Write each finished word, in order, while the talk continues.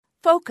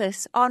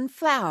Focus on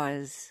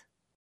Flowers.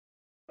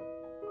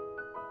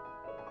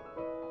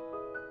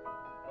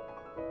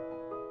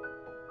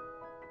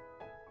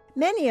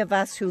 Many of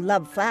us who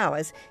love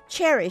flowers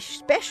cherish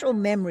special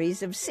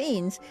memories of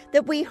scenes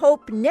that we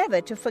hope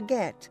never to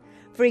forget.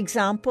 For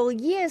example,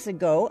 years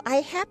ago, I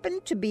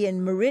happened to be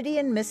in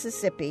Meridian,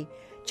 Mississippi,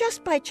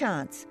 just by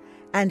chance,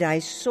 and I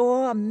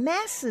saw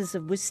masses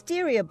of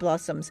wisteria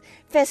blossoms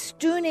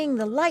festooning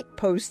the light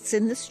posts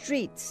in the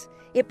streets.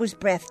 It was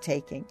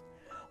breathtaking.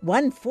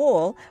 One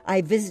fall,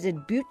 I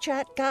visited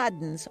Butchart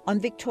Gardens on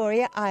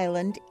Victoria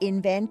Island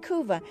in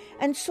Vancouver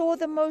and saw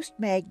the most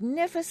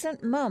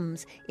magnificent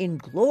mums in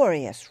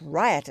glorious,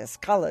 riotous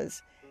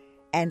colors.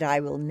 And I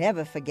will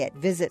never forget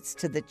visits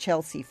to the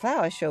Chelsea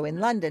Flower Show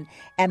in London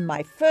and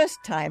my first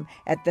time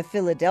at the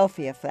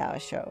Philadelphia Flower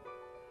Show.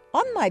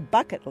 On my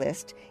bucket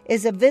list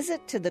is a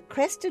visit to the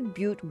Crested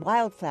Butte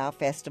Wildflower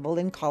Festival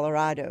in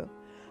Colorado.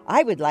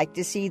 I would like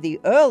to see the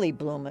early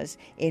bloomers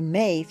in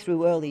May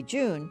through early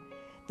June,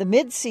 the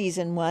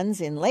mid-season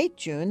ones in late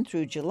June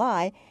through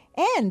July,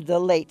 and the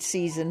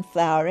late-season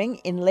flowering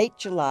in late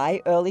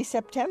July, early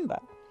September.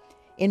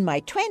 In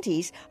my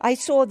 20s, I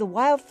saw the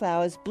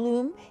wildflowers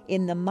bloom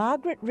in the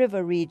Margaret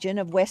River region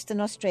of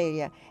Western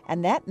Australia,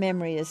 and that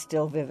memory is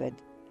still vivid.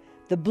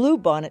 The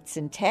bluebonnets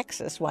in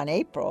Texas one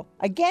April,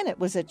 again it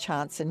was a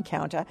chance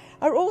encounter,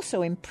 are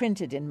also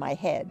imprinted in my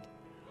head.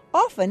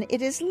 Often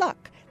it is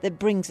luck that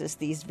brings us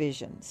these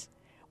visions.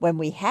 When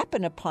we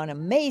happen upon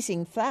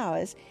amazing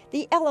flowers,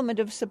 the element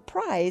of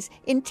surprise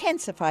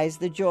intensifies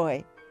the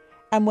joy.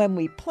 And when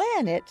we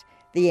plan it,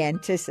 the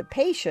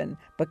anticipation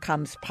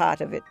becomes part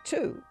of it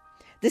too.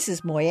 This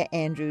is Moya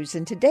Andrews,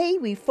 and today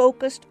we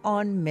focused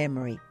on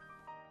memory.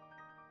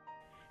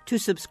 To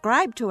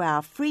subscribe to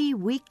our free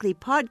weekly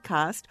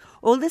podcast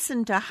or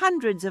listen to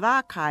hundreds of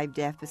archived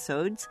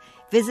episodes,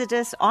 visit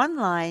us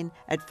online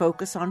at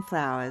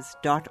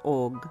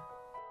focusonflowers.org.